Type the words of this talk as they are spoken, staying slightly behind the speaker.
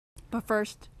But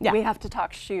first, Yeah. we have to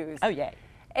talk shoes. Oh, yay.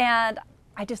 And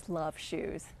I just love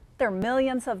shoes. There are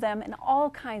millions of them in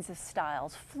all kinds of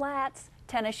styles. Flats,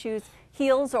 tennis shoes,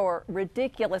 heels, or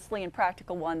ridiculously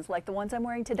impractical ones like the ones I'm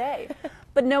wearing today.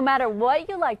 But no matter what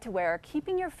you like to wear,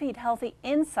 keeping your feet healthy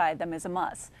inside them is a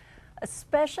must,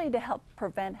 especially to help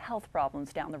prevent health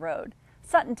problems down the road.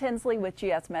 Sutton Tinsley with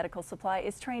GS Medical Supply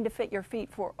is trained to fit your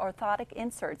feet for orthotic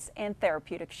inserts and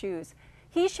therapeutic shoes.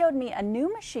 He showed me a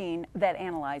new machine that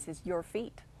analyzes your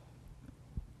feet.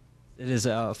 It is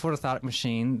a foot orthotic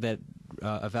machine that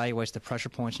evaluates the pressure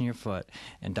points in your foot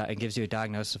and it gives you a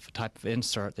diagnosis of a type of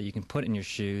insert that you can put in your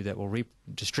shoe that will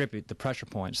redistribute the pressure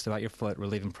points throughout your foot,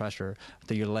 relieving pressure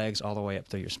through your legs all the way up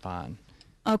through your spine.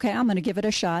 Okay, I'm going to give it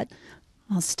a shot.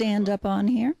 I'll stand up on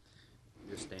here.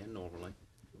 Just stand normally.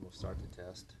 We'll start the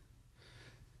test.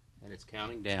 And it's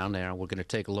counting down now. We're going to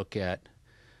take a look at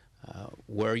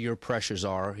where your pressures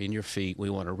are in your feet. We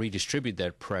want to redistribute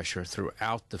that pressure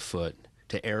throughout the foot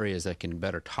to areas that can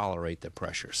better tolerate the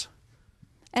pressures.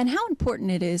 And how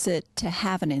important is it to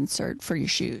have an insert for your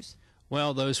shoes?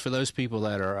 Well, for those people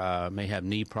that are may have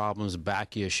knee problems,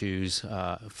 back issues,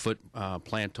 foot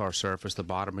plantar surface, the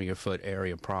bottom of your foot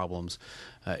area problems,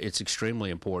 it's extremely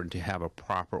important to have a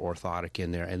proper orthotic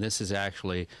in there. And this is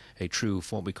actually a true,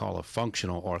 what we call a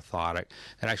functional orthotic,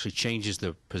 that actually changes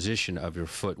the position of your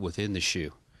foot within the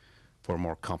shoe for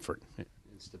more comfort and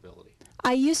stability.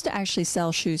 I used to actually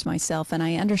sell shoes myself, and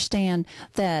I understand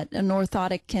that an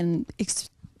orthotic can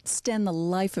extend the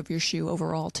life of your shoe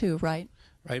overall too, right?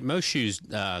 Right. Most shoes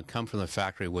come from the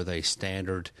factory with a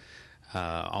standard,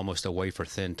 almost a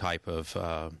wafer-thin type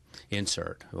of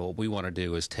insert. What we want to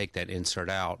do is take that insert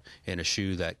out in a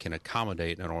shoe that can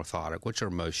accommodate an orthotic, which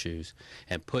are most shoes,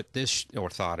 and put this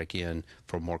orthotic in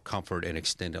for more comfort and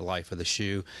extended life of the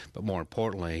shoe, but more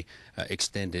importantly,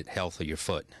 extended health of your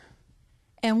foot.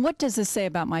 And what does this say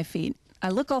about my feet? I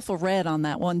look awful red on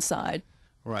that one side.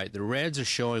 Right. The reds are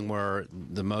showing where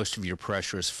the most of your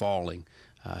pressure is falling.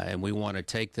 And we want to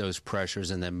take those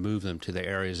pressures and then move them to the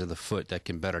areas of the foot that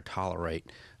can better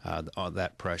tolerate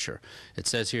that pressure. It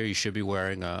says here you should be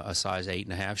wearing a size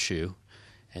 8.5 shoe.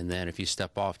 And then if you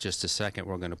step off just a second,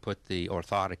 we're going to put the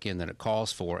orthotic in that it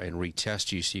calls for and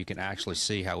retest you so you can actually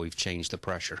see how we've changed the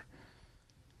pressure.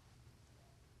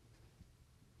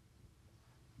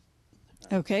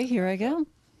 Okay, here I go.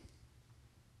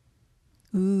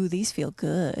 Ooh, these feel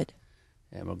good.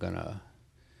 And we're going to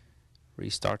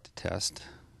restart the test.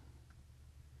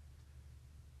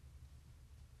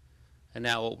 And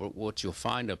now what you'll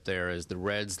find up there is the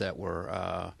reds that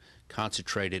were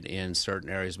concentrated in certain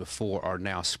areas before are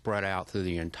now spread out through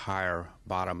the entire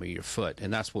bottom of your foot.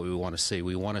 And that's what we want to see.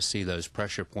 We want to see those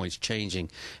pressure points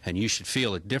changing, and you should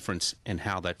feel a difference in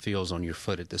how that feels on your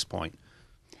foot at this point.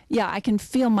 Yeah, I can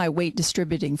feel my weight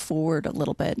distributing forward a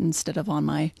little bit instead of on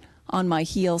my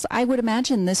heels. I would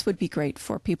imagine this would be great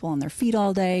for people on their feet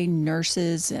all day,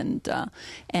 nurses and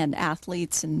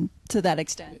athletes, and to that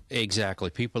extent. Exactly.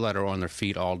 People that are on their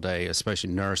feet all day,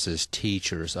 especially nurses,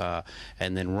 teachers,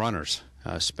 and then runners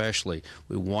especially.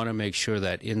 We want to make sure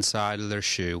that inside of their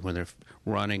shoe, when they're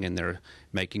running and they're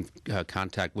making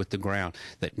contact with the ground,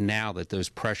 that now that those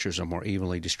pressures are more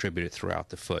evenly distributed throughout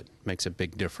the foot. Makes a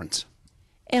big difference.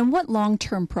 And what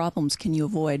long-term problems can you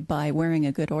avoid by wearing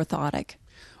a good orthotic?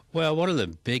 Well, one of the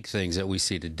big things that we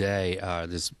see today,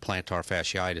 this plantar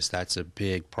fasciitis, that's a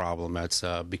big problem. That's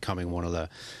becoming one of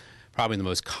probably the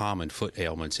most common foot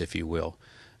ailments, if you will.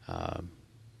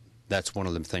 That's one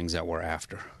of the things that we're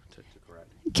after. To correct.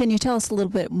 Can you tell us a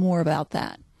little bit more about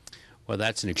that? Well,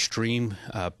 that's an extreme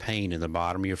pain in the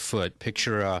bottom of your foot.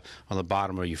 Picture on the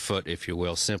bottom of your foot, if you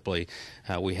will, simply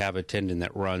we have a tendon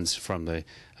that runs from the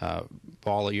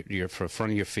ball of from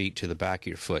front of your feet to the back of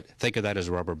your foot. Think of that as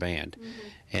a rubber band,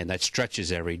 and that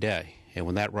stretches every day. And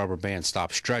when that rubber band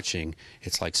stops stretching,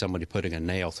 it's like somebody putting a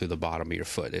nail through the bottom of your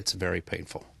foot. It's very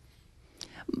painful.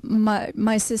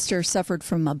 My sister suffered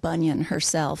from a bunion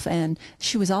herself, and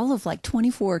she was all of like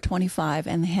 24 or 25,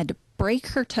 and they had to break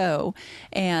her toe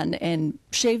and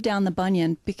shave down the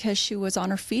bunion because she was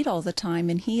on her feet all the time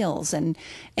in heels, and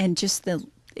just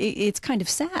it's kind of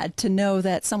sad to know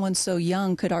that someone so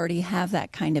young could already have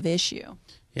that kind of issue.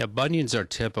 Yeah, bunions are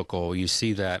typical. You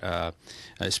see that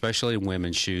especially in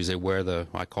women's shoes. They wear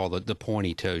I call the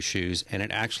pointy toe shoes, and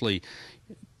it actually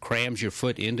crams your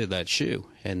foot into that shoe,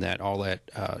 and that all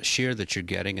that shear that you're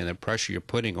getting and the pressure you're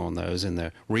putting on those and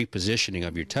the repositioning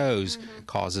of your toes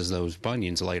causes those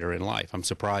bunions later in life. I'm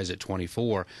surprised at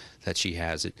 24 that she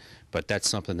has it, but that's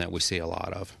something that we see a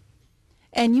lot of.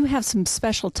 And you have some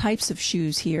special types of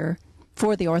shoes here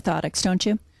for the orthotics, don't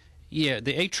you? Yeah,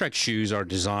 the A-Trek shoes are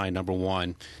designed, number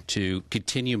one, to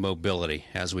continue mobility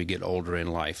as we get older in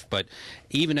life. But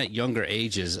even at younger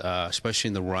ages, especially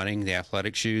in the running, the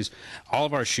athletic shoes, all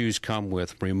of our shoes come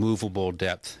with removable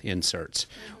depth inserts.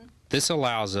 This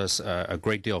allows us a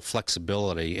great deal of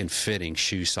flexibility in fitting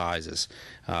shoe sizes,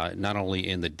 not only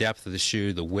in the depth of the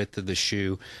shoe, the width of the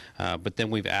shoe, but then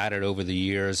we've added over the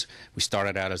years. We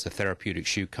started out as a therapeutic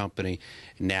shoe company.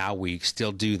 Now we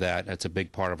still do that. That's a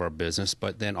big part of our business.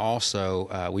 But then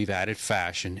also we've added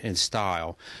fashion and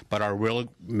style. But our real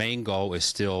main goal is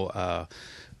still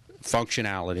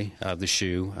functionality of the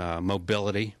shoe,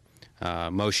 mobility,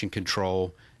 motion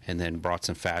control, and then brought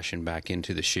some fashion back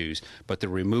into the shoes. But the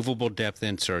removable depth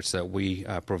inserts that we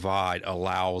provide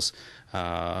allows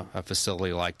a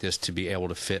facility like this to be able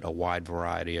to fit a wide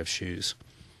variety of shoes.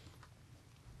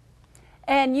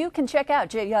 And you can check out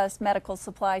JS Medical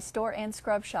Supply Store and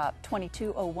Scrub Shop,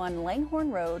 2201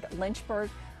 Langhorne Road,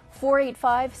 Lynchburg,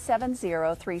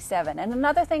 485-7037. And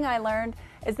another thing I learned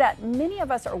is that many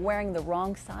of us are wearing the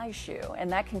wrong size shoe,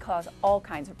 and that can cause all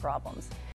kinds of problems.